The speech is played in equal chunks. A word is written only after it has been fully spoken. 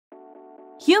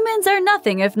Humans are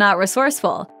nothing if not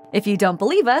resourceful. If you don't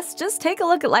believe us, just take a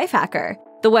look at Lifehacker.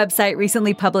 The website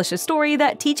recently published a story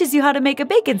that teaches you how to make a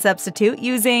bacon substitute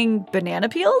using banana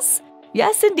peels?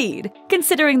 Yes, indeed.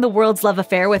 Considering the world's love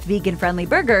affair with vegan-friendly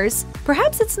burgers,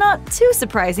 perhaps it's not too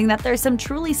surprising that there's some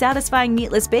truly satisfying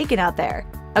meatless bacon out there.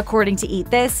 According to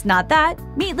Eat This, Not That,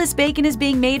 meatless bacon is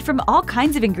being made from all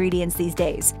kinds of ingredients these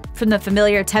days, from the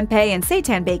familiar tempeh and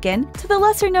seitan bacon to the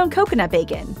lesser-known coconut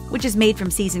bacon, which is made from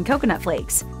seasoned coconut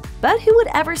flakes. But who would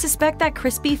ever suspect that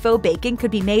crispy faux bacon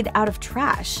could be made out of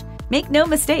trash? Make no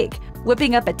mistake,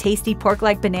 whipping up a tasty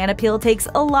pork-like banana peel takes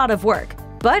a lot of work,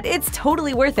 but it's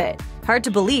totally worth it. Hard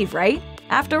to believe, right?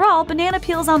 After all, banana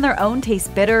peels on their own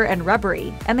taste bitter and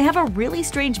rubbery, and they have a really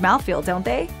strange mouthfeel, don't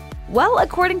they? Well,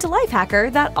 according to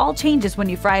Lifehacker, that all changes when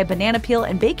you fry a banana peel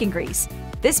in bacon grease.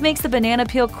 This makes the banana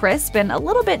peel crisp and a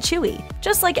little bit chewy,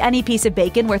 just like any piece of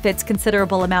bacon with its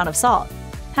considerable amount of salt.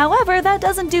 However, that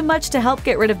doesn't do much to help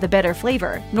get rid of the bitter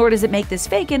flavor, nor does it make this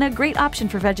bacon a great option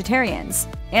for vegetarians.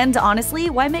 And honestly,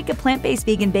 why make a plant-based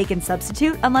vegan bacon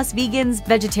substitute unless vegans,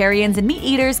 vegetarians, and meat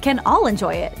eaters can all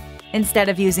enjoy it? Instead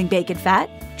of using bacon fat,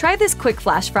 try this quick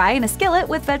flash fry in a skillet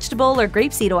with vegetable or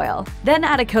grapeseed oil. Then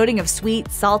add a coating of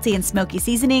sweet, salty, and smoky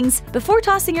seasonings before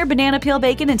tossing your banana peel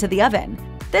bacon into the oven.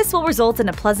 This will result in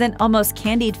a pleasant, almost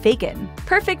candied bacon,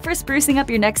 perfect for sprucing up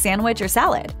your next sandwich or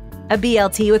salad. A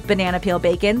BLT with banana peel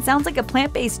bacon sounds like a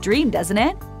plant-based dream, doesn't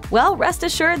it? Well, rest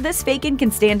assured this bacon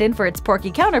can stand in for its porky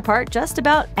counterpart just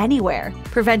about anywhere.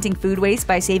 Preventing food waste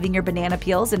by saving your banana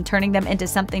peels and turning them into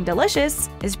something delicious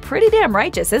is pretty damn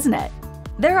righteous, isn't it?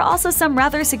 There are also some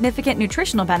rather significant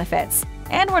nutritional benefits.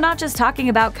 And we're not just talking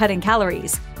about cutting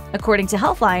calories. According to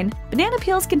Healthline, banana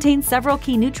peels contain several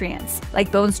key nutrients,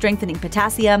 like bone-strengthening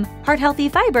potassium, heart-healthy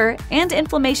fiber, and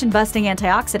inflammation-busting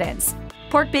antioxidants.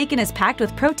 Pork bacon is packed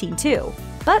with protein too,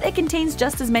 but it contains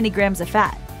just as many grams of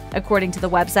fat. According to the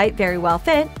website Very Well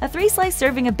Fit, a 3-slice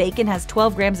serving of bacon has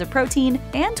 12 grams of protein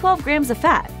and 12 grams of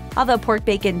fat. Although pork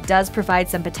bacon does provide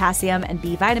some potassium and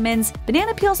B vitamins,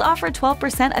 banana peels offer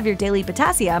 12% of your daily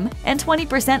potassium and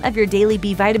 20% of your daily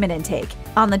B vitamin intake.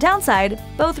 On the downside,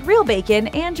 both real bacon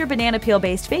and your banana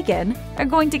peel-based bacon are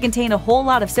going to contain a whole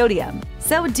lot of sodium.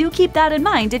 So do keep that in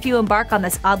mind if you embark on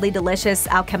this oddly delicious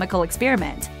alchemical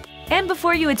experiment. And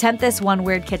before you attempt this one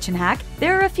weird kitchen hack,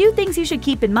 there are a few things you should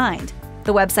keep in mind.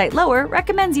 The website Lower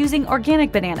recommends using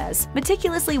organic bananas,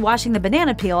 meticulously washing the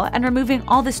banana peel and removing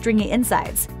all the stringy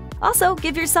insides. Also,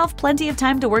 give yourself plenty of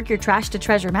time to work your trash to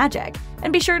treasure magic.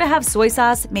 And be sure to have soy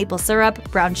sauce, maple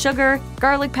syrup, brown sugar,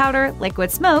 garlic powder,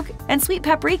 liquid smoke, and sweet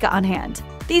paprika on hand.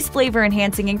 These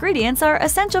flavor-enhancing ingredients are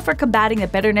essential for combating the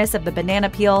bitterness of the banana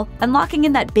peel and locking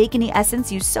in that bacony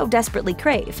essence you so desperately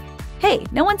crave. Hey,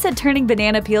 no one said turning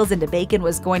banana peels into bacon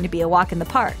was going to be a walk in the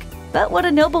park. But what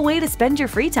a noble way to spend your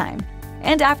free time.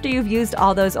 And after you've used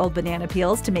all those old banana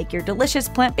peels to make your delicious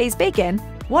plant-based bacon,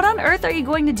 what on earth are you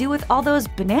going to do with all those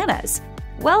bananas?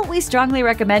 Well, we strongly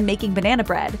recommend making banana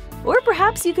bread. Or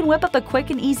perhaps you can whip up a quick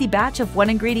and easy batch of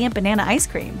one-ingredient banana ice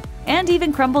cream, and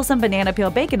even crumble some banana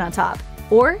peel bacon on top.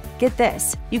 Or, get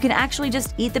this, you can actually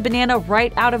just eat the banana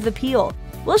right out of the peel.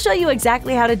 We'll show you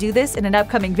exactly how to do this in an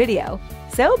upcoming video.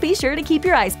 So be sure to keep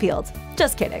your eyes peeled.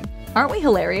 Just kidding. Aren't we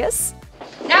hilarious?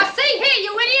 Now see here,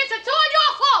 you idiots, it's all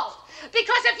your fault!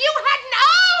 Because if you hadn't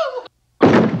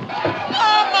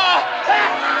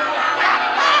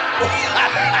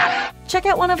Check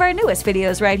out one of our newest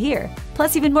videos right here.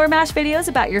 Plus, even more MASH videos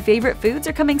about your favorite foods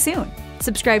are coming soon.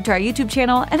 Subscribe to our YouTube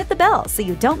channel and hit the bell so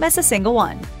you don't miss a single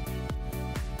one.